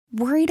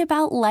Worried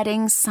about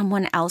letting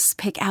someone else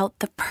pick out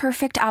the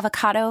perfect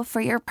avocado for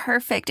your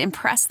perfect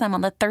impress them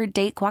on the third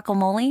date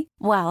guacamole?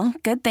 Well,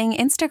 good thing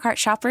Instacart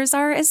shoppers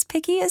are as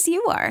picky as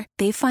you are.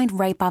 They find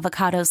ripe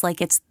avocados like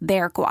it's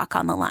their guac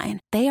on the line.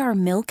 They are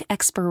milk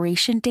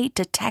expiration date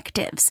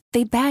detectives.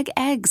 They bag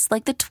eggs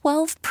like the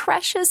 12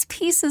 precious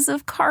pieces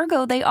of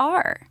cargo they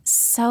are.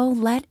 So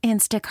let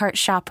Instacart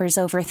shoppers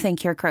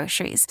overthink your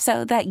groceries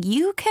so that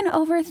you can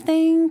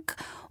overthink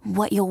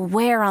what you'll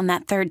wear on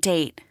that third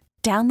date.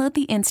 Download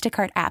the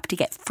Instacart app to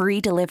get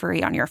free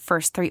delivery on your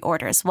first 3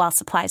 orders while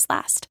supplies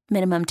last.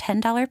 Minimum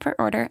 $10 per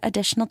order.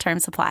 Additional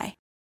terms apply.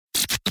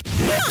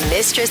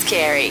 Mistress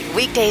Carrie,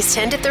 weekdays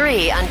 10 to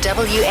 3 on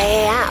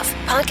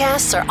WAAF.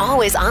 Podcasts are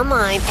always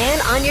online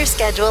and on your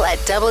schedule at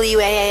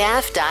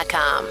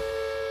WAAF.com.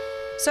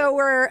 So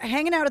we're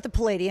hanging out at the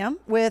Palladium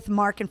with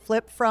Mark and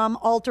Flip from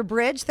Alter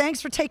Bridge. Thanks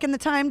for taking the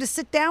time to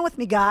sit down with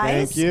me,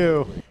 guys. Thank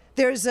you.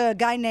 There's a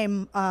guy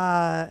named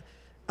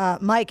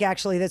Mike,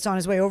 actually, that's on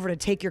his way over to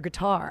take your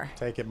guitar.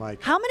 Take it,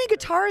 Mike. How many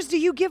guitars do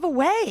you give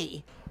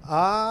away?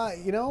 I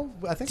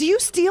think... Do you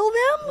steal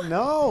them?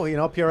 No,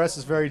 PRS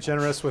is very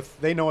generous with...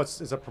 They know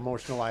it's a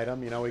promotional item.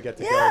 We get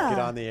to get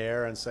on the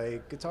air and say,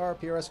 guitar,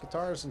 PRS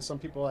guitars, and some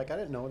people are like, I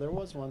didn't know there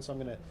was one, so I'm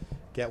going to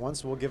get one,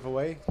 so we'll give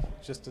away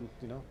just,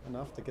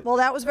 enough to get Well,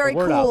 that was very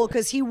cool,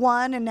 because he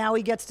won, and now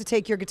he gets to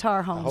take your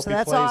guitar home, so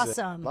that's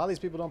awesome. A lot of these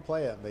people don't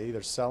play it. They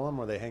either sell them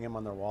or they hang them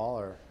on their wall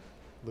or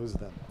lose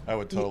them. I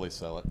would totally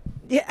sell it.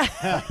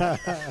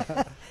 Yeah.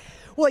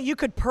 Well, you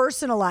could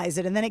personalize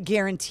it, and then it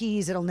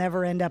guarantees it'll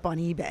never end up on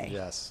eBay.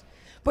 Yes.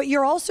 But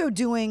you're also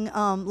doing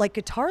like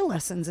guitar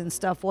lessons and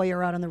stuff while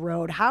you're out on the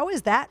road. How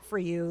is that for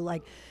you,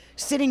 like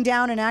sitting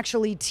down and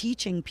actually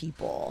teaching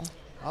people?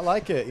 I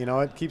like it.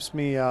 It keeps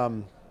me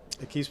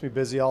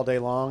busy all day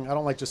long. I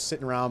don't like just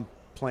sitting around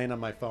playing on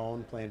my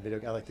phone, playing video.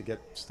 I like to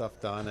get stuff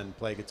done and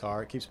play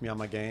guitar. It keeps me on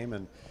my game.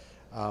 And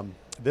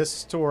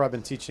this tour, I've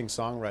been teaching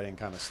songwriting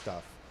kind of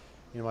stuff.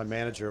 My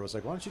manager was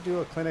like, why don't you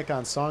do a clinic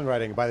on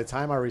songwriting? By the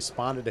time I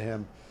responded to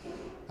him,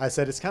 I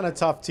said, it's kind of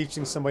tough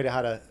teaching somebody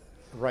how to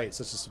write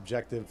such a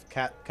subjective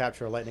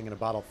capture a lightning in a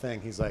bottle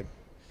thing.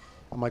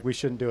 I'm like, we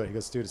shouldn't do it. He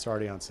goes, dude, it's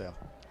already on sale.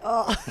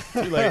 Oh.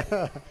 Too late.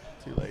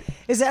 Too late.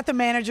 Is that the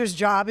manager's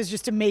job, is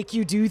just to make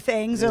you do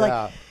things? They're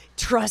like,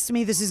 trust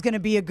me, this is going to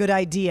be a good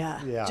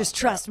idea. Yeah. Just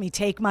trust me.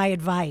 Take my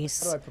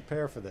advice. How do I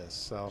prepare for this?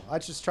 So I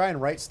just try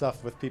and write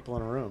stuff with people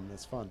in a room.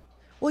 It's fun.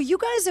 Well, you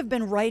guys have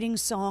been writing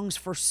songs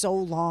for so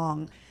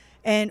long.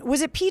 And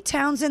was it Pete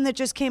Townsend that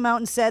just came out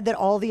and said that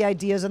all the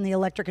ideas on the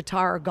electric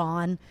guitar are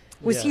gone?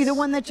 Was he the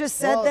one that just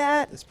said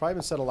that? It's probably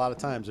been said a lot of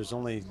times. There's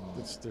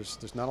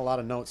not a lot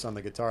of notes on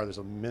the guitar. There's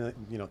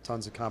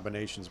tons of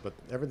combinations, but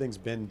everything's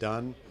been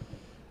done.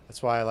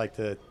 That's why I like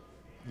to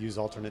use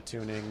alternate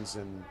tunings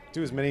and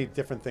do as many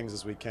different things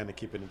as we can to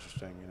keep it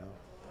interesting.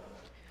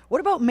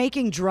 What about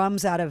making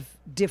drums out of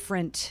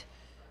different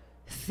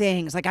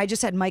things? Like I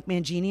just had Mike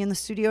Mangini in the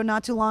studio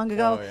not too long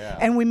ago,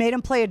 and we made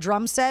him play a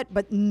drum set,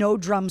 but no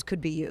drums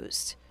could be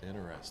used.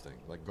 Interesting.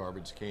 Like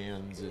garbage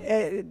cans.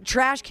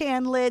 Trash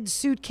can lids,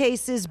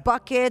 suitcases,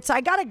 buckets.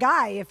 I got a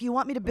guy. If you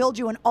want me to build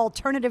you an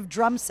alternative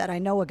drum set, I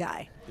know a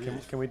guy.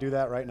 Can we do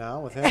that right now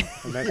with him?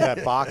 And make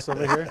that box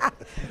over here?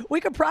 We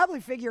could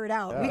probably figure it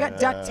out. We got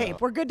duct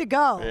tape. We're good to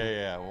go.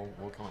 Yeah.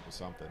 We'll come up with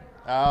something.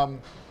 I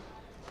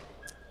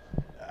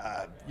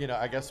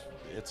guess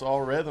it's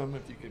all rhythm.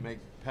 If you can make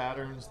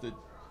patterns that,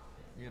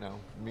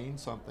 mean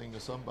something to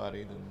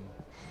somebody, then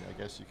I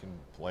guess you can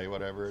play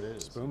whatever it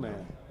is. Spoon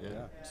man.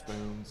 Yeah.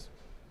 Spoons.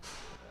 You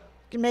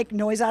can make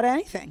noise out of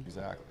anything.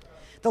 Exactly.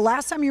 The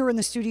last time you were in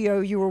the studio,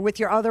 you were with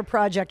your other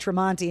project,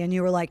 Tremonti, and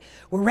you were like,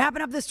 we're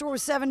wrapping up this tour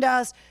with Seven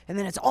Dust, and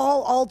then it's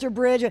all Alter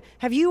Bridge.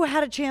 Have you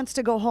had a chance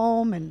to go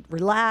home and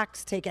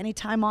relax, take any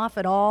time off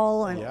at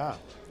all? Yeah.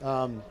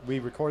 We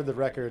recorded the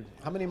record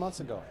how many months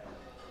ago?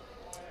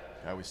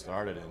 Yeah, we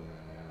started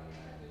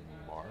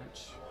in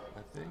March,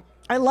 I think.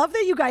 I love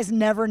that you guys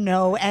never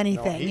know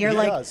anything. No, you're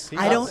like,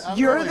 I don't.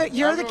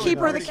 You're the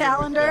keeper of the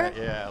calendar.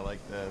 Yeah, like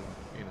the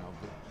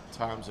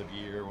times of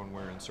year when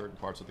we're in certain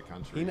parts of the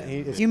country.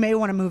 You may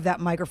want to move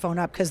that microphone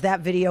up because that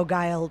video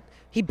guy,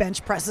 he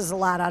bench presses a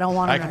lot. I don't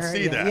want him to hurt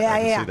you. I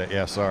can see that.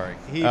 Yeah, sorry.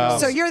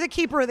 So you're the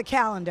keeper of the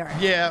calendar.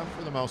 Yeah,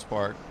 for the most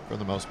part.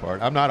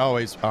 I'm not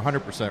always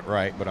 100%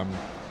 right, but I'm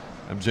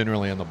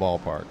generally in the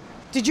ballpark.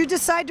 Did you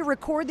decide to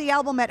record the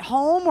album at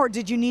home, or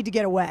did you need to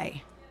get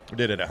away? We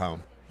did it at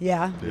home.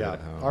 Yeah.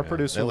 Our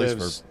producer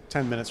lives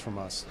 10 minutes from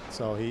us.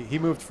 So he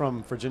moved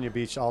from Virginia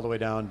Beach all the way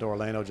down to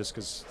Orlando just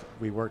because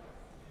we work,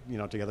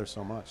 together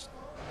so much.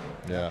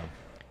 Yeah.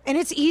 And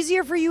it's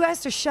easier for you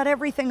guys to shut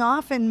everything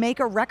off and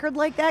make a record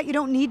like that? You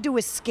don't need to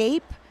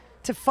escape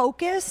to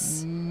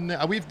focus?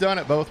 No, we've done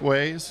it both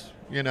ways,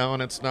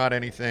 and it's not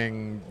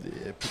anything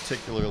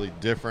particularly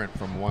different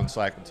from one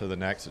cycle to the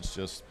next. It's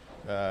just,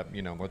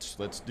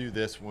 let's do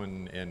this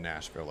one in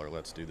Nashville, or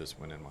let's do this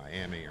one in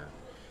Miami,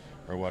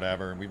 or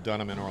whatever. And we've done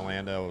them in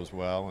Orlando as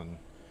well. And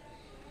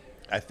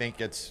I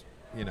think it's,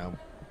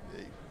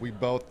 we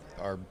both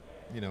are,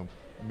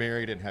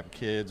 married and have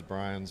kids.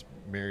 Brian's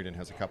married and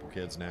has a couple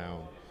kids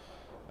now.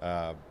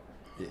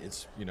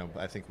 it's,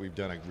 I think we've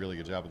done a really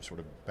good job of sort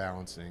of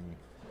balancing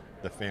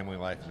the family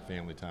life and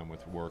family time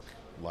with work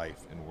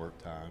life and work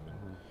time,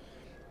 and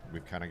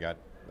we've kind of got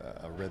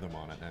a rhythm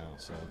on it now.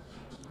 So,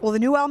 well, the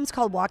new album's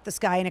called Walk the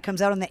Sky, and it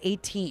comes out on the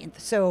 18th.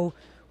 So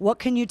what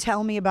can you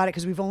tell me about it?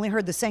 Because we've only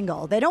heard the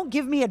single. They don't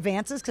give me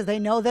advances because they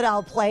know that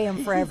I'll play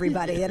them for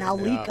everybody and I'll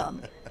leak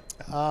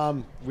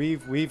them.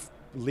 We've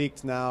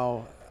leaked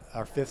now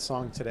our 5th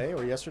song today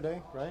or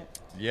yesterday, right?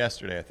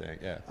 Yesterday, I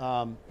think,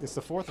 yeah. It's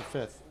the 4th or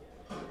 5th.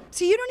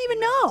 See, you don't even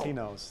know. He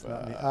knows.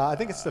 I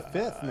think it's the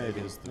 5th,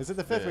 maybe. Is it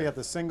the 5th? We got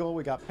the single.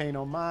 We got Pay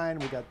No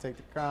Mind. We got Take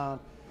the Crown.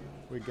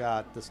 We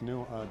got this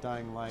new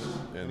Dying Light.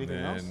 And anything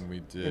then else? we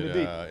did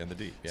In the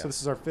Deep. Yeah. So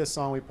this is our 5th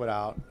song we put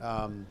out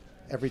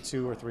every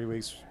 2 or 3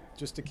 weeks,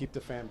 just to keep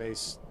the fan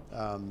base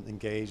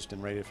engaged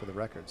and ready for the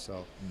record.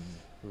 So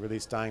we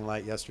released Dying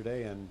Light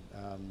yesterday, and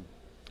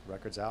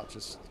record's out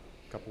just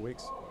a couple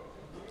weeks.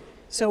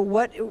 So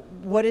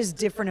what is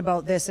different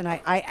about this? And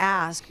I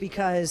ask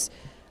because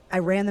I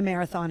ran the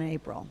marathon in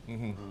April,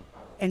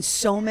 and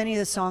so many of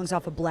the songs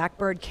off of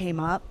Blackbird came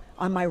up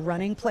on my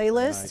running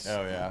playlist. Nice.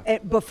 Oh, yeah.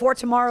 Before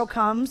Tomorrow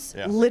Comes,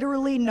 Yeah.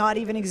 literally not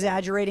even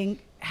exaggerating,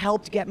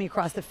 helped get me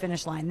across the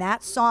finish line.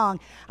 That song,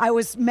 I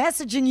was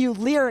messaging you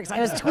lyrics. I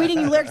was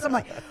tweeting you lyrics. I'm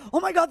like,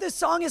 oh my God, this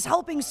song is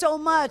helping so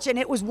much. And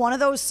it was one of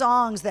those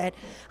songs that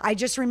I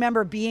just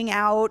remember being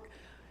out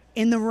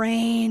in the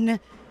rain,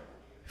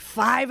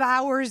 5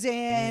 hours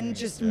in,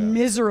 just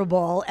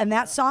miserable. And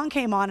that song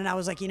came on, and I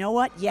was like, you know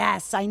what?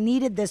 Yes, I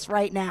needed this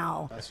right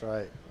now. That's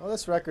right. Well,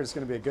 this record is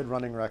going to be a good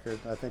running record.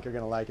 I think you're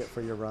going to like it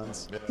for your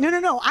runs.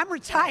 No. I'm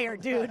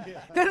retired, dude.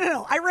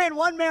 No. I ran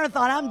one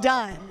marathon. I'm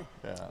done.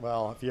 Yeah.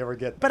 Well, if you ever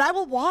get... But I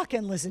will walk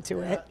and listen to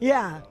it.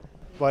 Yeah.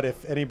 But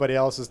if anybody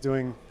else is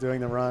doing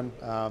the run,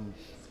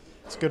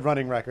 it's a good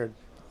running record.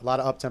 A lot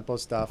of up-tempo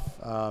stuff.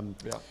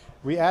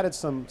 We added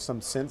some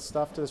synth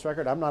stuff to this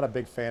record. I'm not a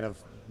big fan of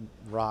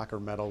rock or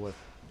metal with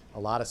a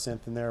lot of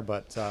synth in there,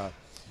 but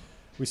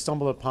we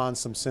stumbled upon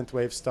some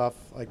synthwave stuff.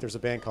 Like there's a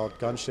band called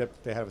Gunship.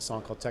 They have a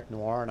song called Tech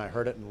Noir, and I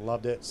heard it and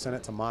loved it. Sent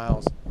it to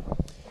Miles.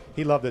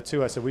 He loved it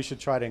too. I said we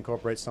should try to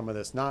incorporate some of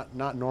this,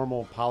 not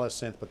normal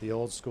polished synth, but the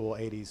old school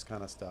 '80s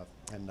kind of stuff.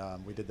 And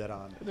we did that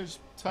on There's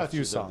a few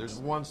touches. songs. There's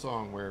one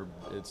song where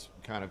it's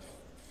kind of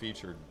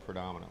featured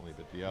predominantly,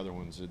 but the other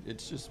ones,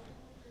 it's just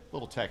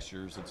little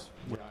textures.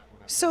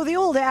 So the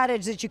old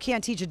adage that you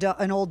can't teach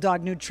an old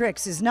dog new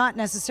tricks is not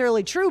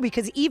necessarily true,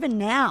 because even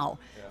now,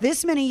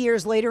 this many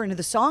years later into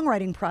the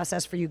songwriting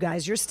process for you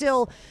guys, you're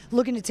still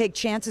looking to take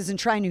chances and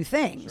try new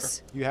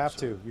things. You have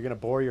to. You're going to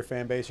bore your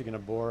fan base. You're going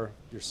to bore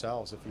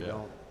yourselves if you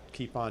don't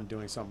keep on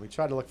doing something. We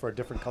try to look for a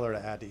different color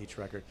to add to each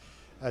record.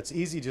 It's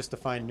easy just to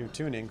find new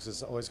tunings.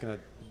 It's always going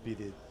to be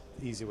the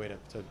easy way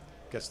to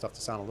get stuff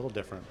to sound a little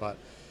different. But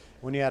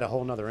when you add a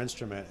whole nother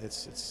instrument,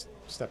 it's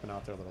stepping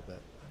out there a little bit.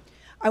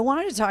 I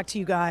wanted to talk to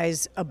you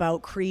guys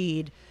about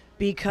Creed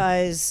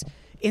because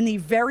in the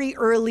very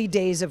early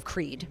days of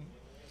Creed,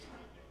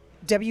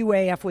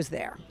 WAAF was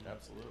there.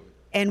 Absolutely.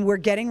 And we're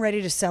getting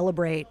ready to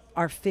celebrate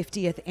our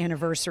 50th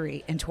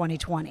anniversary in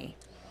 2020.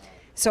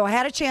 So I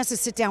had a chance to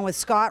sit down with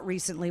Scott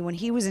recently when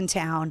he was in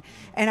town,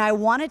 and I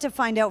wanted to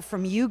find out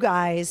from you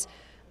guys,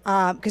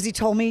 because he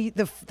told me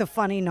the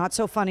funny, not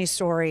so funny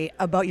story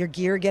about your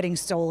gear getting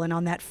stolen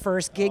on that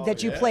first gig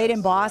that you played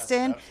in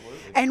Boston. Yes,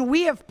 and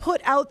we have put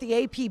out the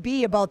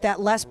APB about that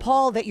Les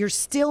Paul that you're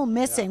still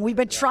missing. We've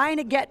been trying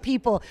to get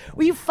people.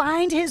 Will you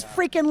find his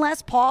freaking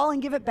Les Paul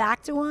and give it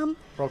back to him?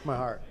 Broke my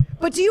heart.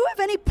 But do you have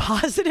any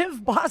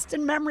positive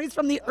Boston memories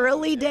from the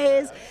early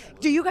days?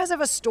 Do you guys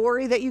have a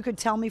story that you could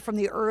tell me from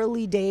the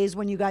early days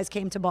when you guys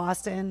came to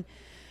Boston?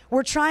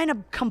 We're trying to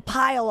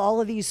compile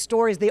all of these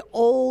stories, the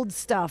old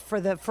stuff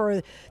for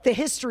the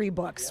history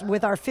books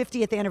with our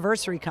 50th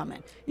anniversary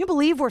coming. You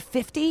believe we're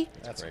 50?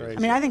 That's crazy. I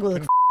mean, I think we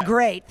look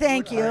great.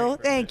 Thank you.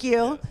 Thank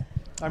you.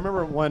 I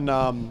remember when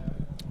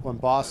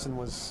Boston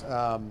was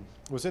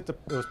it was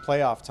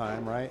playoff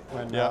time, right?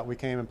 When we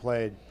came and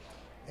played,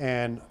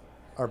 and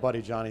our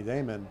buddy Johnny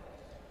Damon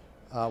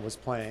was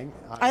playing.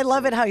 I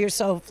love it how you're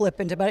so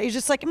flippant about it. You're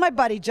just like, my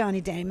buddy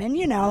Johnny Damon,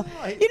 you know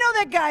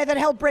that guy that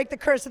helped break the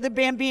curse of the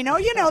Bambino,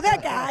 you know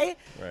that guy.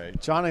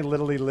 Right. Johnny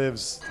literally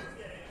lives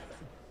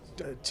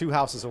 2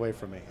 houses away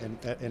from me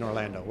in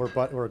Orlando.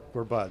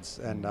 We're buds,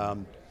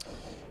 and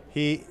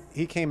he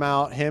came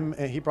out. And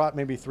he brought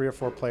maybe 3 or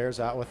 4 players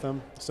out with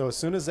him. So as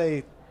soon as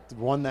they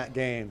won that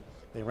game,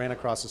 they ran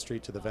across the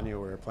street to the venue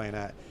we were playing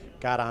at,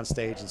 got on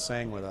stage and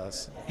sang with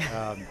us.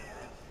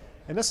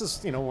 And this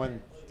is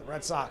when the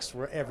Red Sox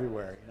were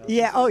everywhere.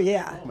 Yeah. Oh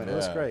yeah. It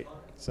was great.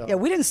 So yeah,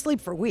 we didn't sleep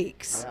for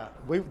weeks.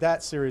 yeah,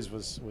 that series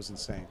was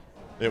insane.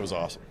 It was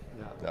awesome.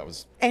 That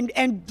was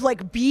And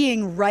like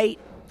being right,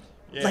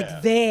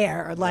 like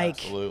there,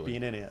 like absolutely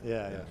Being in it.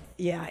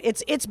 yeah.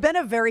 It's been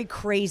a very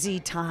crazy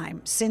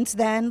time since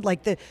then.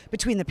 Like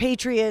between the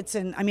Patriots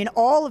and I mean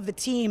all of the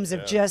teams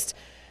have just.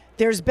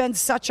 There's been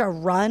such a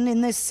run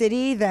in this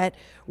city that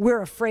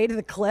we're afraid of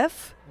the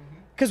cliff.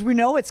 because we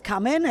know it's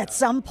coming at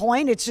some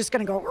point. It's just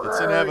going to go. It's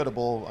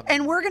inevitable.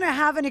 And we're going to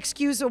have an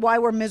excuse of why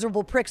we're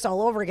miserable pricks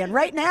all over again.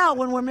 Right now,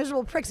 when we're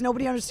miserable pricks,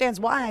 nobody understands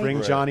why.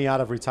 Bring Johnny out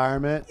of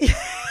retirement.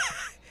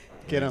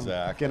 Get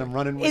him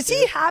running with Is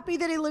he happy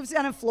that he lives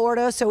down in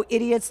Florida so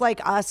idiots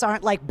like us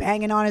aren't like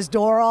banging on his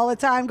door all the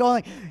time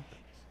going,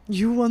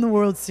 you won the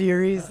World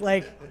Series?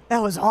 Like,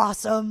 that was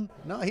awesome.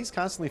 No, he's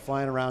constantly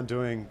flying around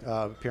doing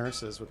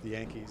appearances with the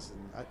Yankees.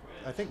 And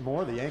I think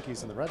more the Yankees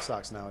than the Red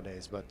Sox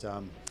nowadays. But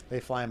they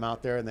fly him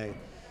out there and they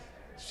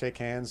shake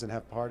hands and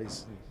have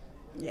parties.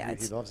 Yeah,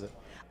 he loves it.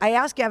 I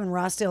asked Gavin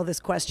Rossdale this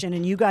question,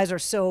 and you guys are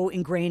so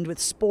ingrained with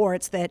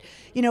sports that,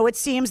 you know, it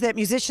seems that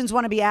musicians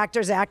want to be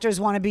actors, actors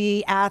want to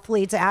be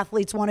athletes,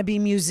 athletes want to be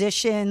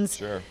musicians.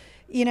 Sure.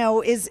 You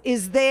know,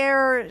 is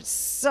there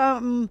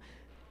some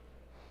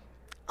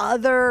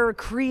other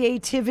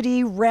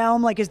creativity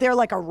realm? Like, is there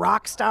like a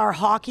rock star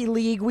hockey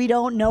league we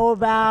don't know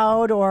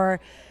about? Or,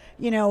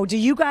 you know, do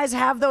you guys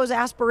have those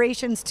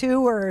aspirations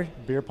too? Or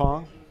Beer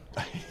pong?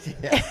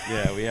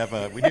 Yeah,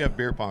 we do have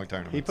beer pong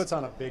tournaments. He puts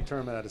on a big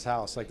tournament at his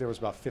house. Like there was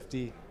about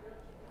 50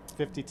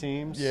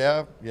 teams.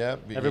 Yeah.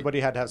 Everybody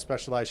had to have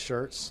specialized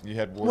shirts. You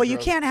had wardrobe. well, you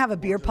can't have a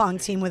beer pong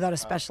team without a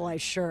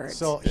specialized shirt.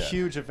 So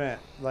huge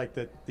event. Like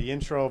the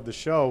intro of the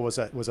show was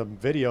a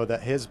video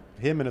that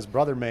him and his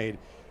brother made,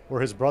 where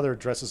his brother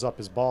dresses up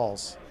his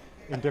balls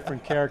in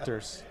different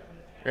characters.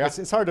 Yeah.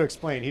 It's hard to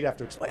explain. He'd have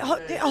to explain.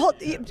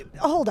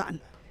 Hold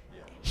on.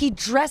 He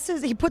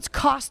puts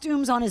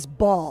costumes on his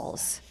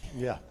balls.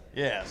 Yeah.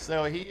 Yeah,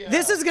 so he...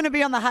 This is going to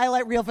be on the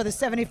highlight reel for the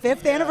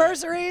 75th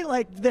anniversary,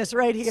 like this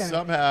right here.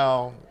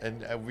 Somehow,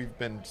 and we've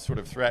been sort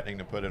of threatening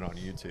to put it on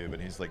YouTube, and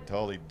he's like,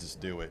 totally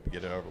just do it,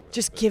 get it over with.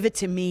 Just give it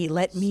to me.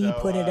 Let me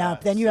put it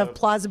up. Then you have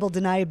plausible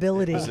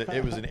deniability.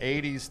 It was an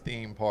 80s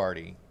theme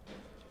party,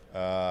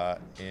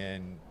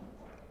 and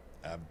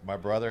my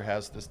brother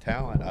has this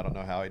talent. I don't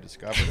know how he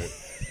discovered it,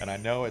 and I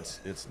know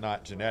it's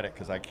not genetic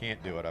because I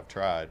can't do it. I've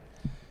tried.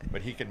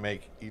 But he can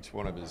make each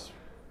one of his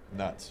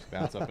nuts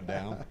bounce up and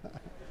down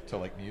to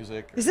like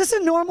music. Is this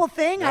a normal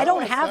thing? No, I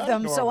don't it's have not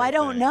them, a so I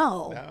don't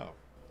normal know.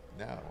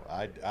 thing. No.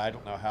 I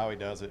don't know how he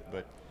does it,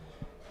 but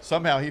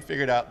somehow he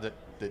figured out that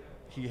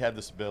he had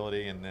this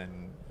ability, and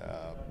then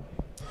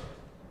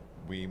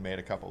we made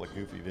a couple of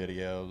goofy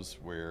videos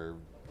where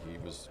he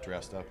was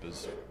dressed up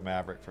as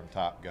Maverick from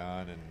Top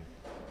Gun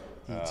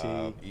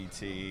and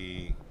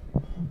E.T.,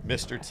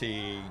 Mr.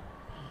 T,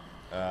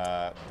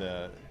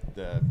 the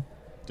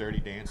Dirty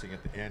Dancing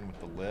at the end with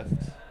the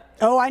lift.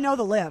 Oh, I know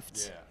the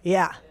lift.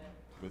 Yeah.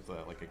 With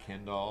like a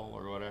Ken doll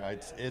or whatever.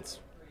 It's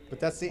But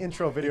that's the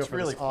intro video for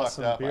really this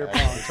awesome fucked up. beer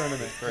pong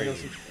tournament.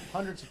 Crazy.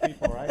 Hundreds of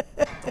people, right?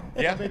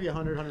 Yeah. Maybe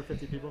 100,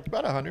 150 people.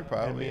 About 100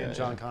 probably. And me and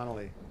John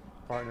Connolly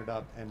partnered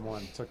up and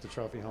won. Took the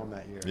trophy home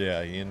that year.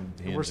 Yeah, he and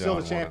we're still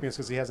John the champions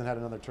because he hasn't had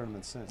another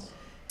tournament since.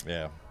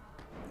 Yeah.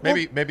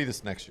 Maybe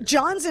this next year.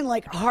 John's in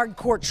like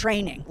hardcore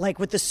training, like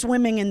with the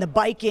swimming and the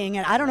biking,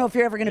 and I don't know if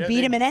you're ever going to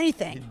beat him in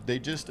anything. They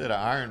just did an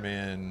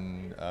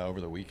Ironman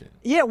over the weekend.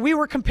 Yeah, we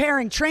were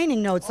comparing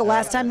training notes the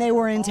last time they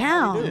were in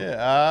town.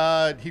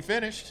 Yeah, he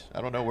finished.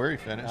 I don't know where he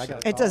finished.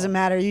 It doesn't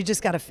matter. You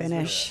just got to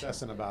finish. He's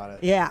obsessing about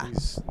it. Yeah.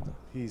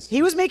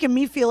 He was making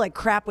me feel like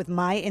crap with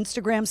my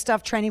Instagram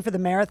stuff, training for the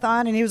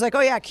marathon, and he was like, "Oh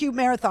yeah, cute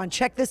marathon.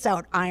 Check this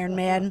out, Iron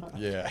Man."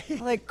 Yeah.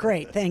 Like,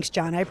 great, thanks,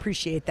 John. I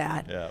appreciate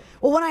that. Yeah.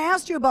 Well, when I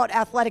asked you about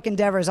athletic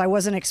endeavors, I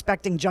wasn't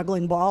expecting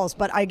juggling balls,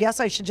 but I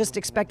guess I should just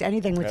expect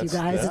anything with you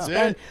guys. It's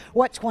been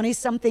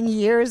 20-something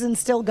years and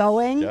still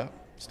going. Yeah,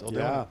 still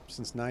doing it.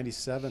 Since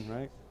 '97,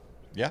 right?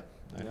 Yeah,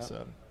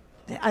 97.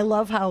 I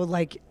love how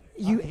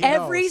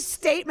every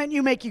statement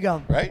you make, you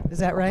go, right? Is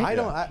that right? I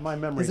don't. My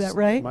memory. Is that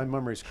right? My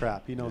memory's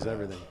crap. He knows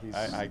everything.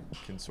 I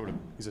can sort of.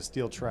 He's a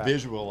steel trap.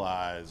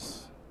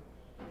 Visualize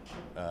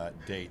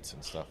dates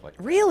and stuff like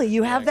that. Really,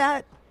 you have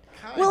that?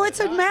 Well, it's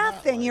a math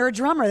not thing. like- You're a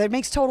drummer. That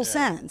makes total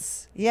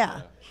sense.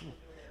 Yeah.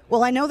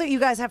 Well, I know that you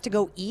guys have to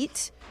go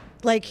eat.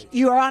 Like,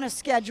 you are on a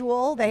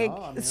schedule.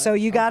 So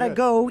you got to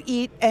go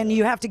eat, and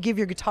you have to give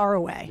your guitar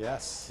away.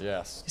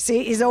 Yes.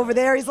 See, he's over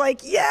there. He's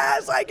like,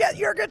 yes, I get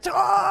your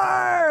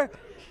guitar.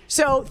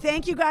 So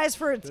thank you guys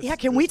for,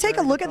 can we take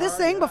a look at this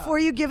thing before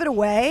you give it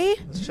away?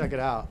 Let's check it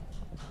out.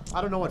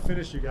 I don't know what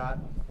finish you got.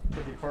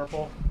 Could be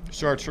purple.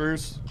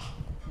 Chartreuse.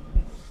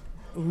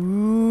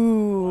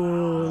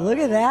 Ooh, look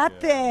at that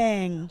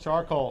thing.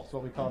 Charcoal is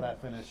what we call that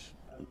finish.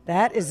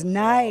 That is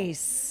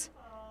nice.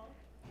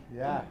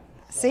 Yeah.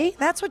 See,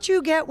 that's what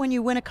you get when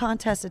you win a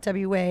contest at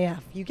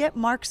WAAF. You get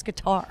Mark's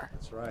guitar.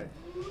 That's right.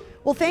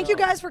 Well, thank you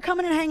guys for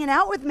coming and hanging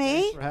out with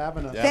me. Thanks for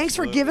having us. Thanks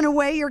for giving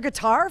away your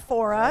guitar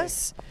for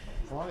us.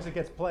 As long as it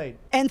gets played.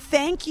 And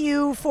thank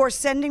you for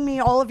sending me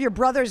all of your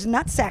brother's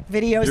nutsack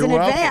videos You're in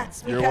welcome.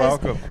 advance. You're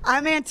because welcome.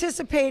 I'm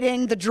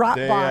anticipating the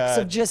Dropbox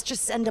of just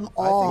send them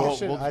all.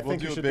 We'll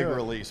do a big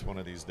release one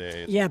of these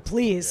days. Yeah,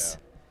 please.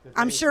 Yeah.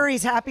 I'm sure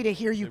he's happy to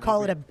hear you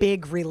call it a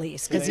big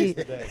release because he.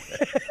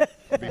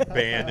 Be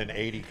banned in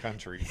 80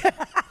 countries.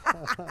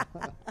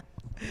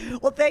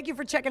 Well, thank you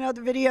for checking out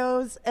the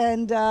videos,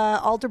 and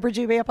Alter Bridge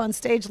will be up on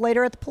stage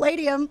later at the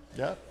Palladium.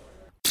 Yep.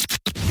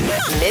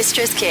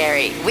 Mistress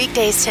Carrie,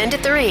 weekdays 10 to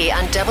 3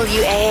 on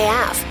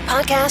WAAF.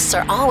 Podcasts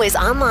are always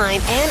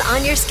online and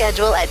on your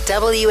schedule at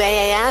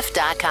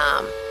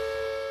WAAF.com.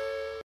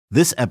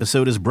 This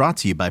episode is brought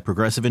to you by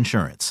Progressive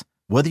Insurance.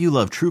 Whether you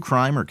love true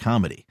crime or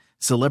comedy,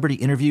 celebrity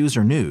interviews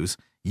or news,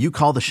 you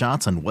call the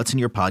shots on what's in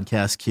your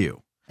podcast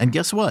queue. And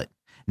guess what?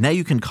 Now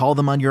you can call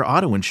them on your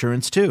auto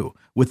insurance too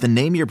with the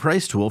Name Your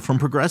Price tool from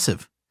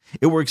Progressive.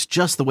 It works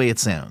just the way it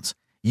sounds.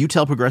 You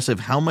tell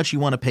Progressive how much you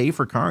want to pay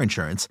for car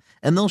insurance,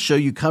 and they'll show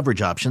you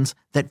coverage options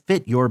that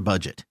fit your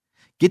budget.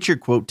 Get your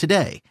quote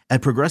today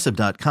at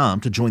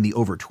Progressive.com to join the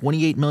over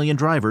 28 million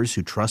drivers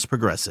who trust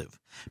Progressive.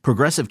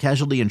 Progressive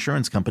Casualty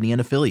Insurance Company and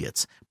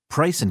Affiliates.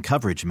 Price and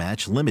coverage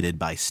match limited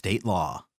by state law.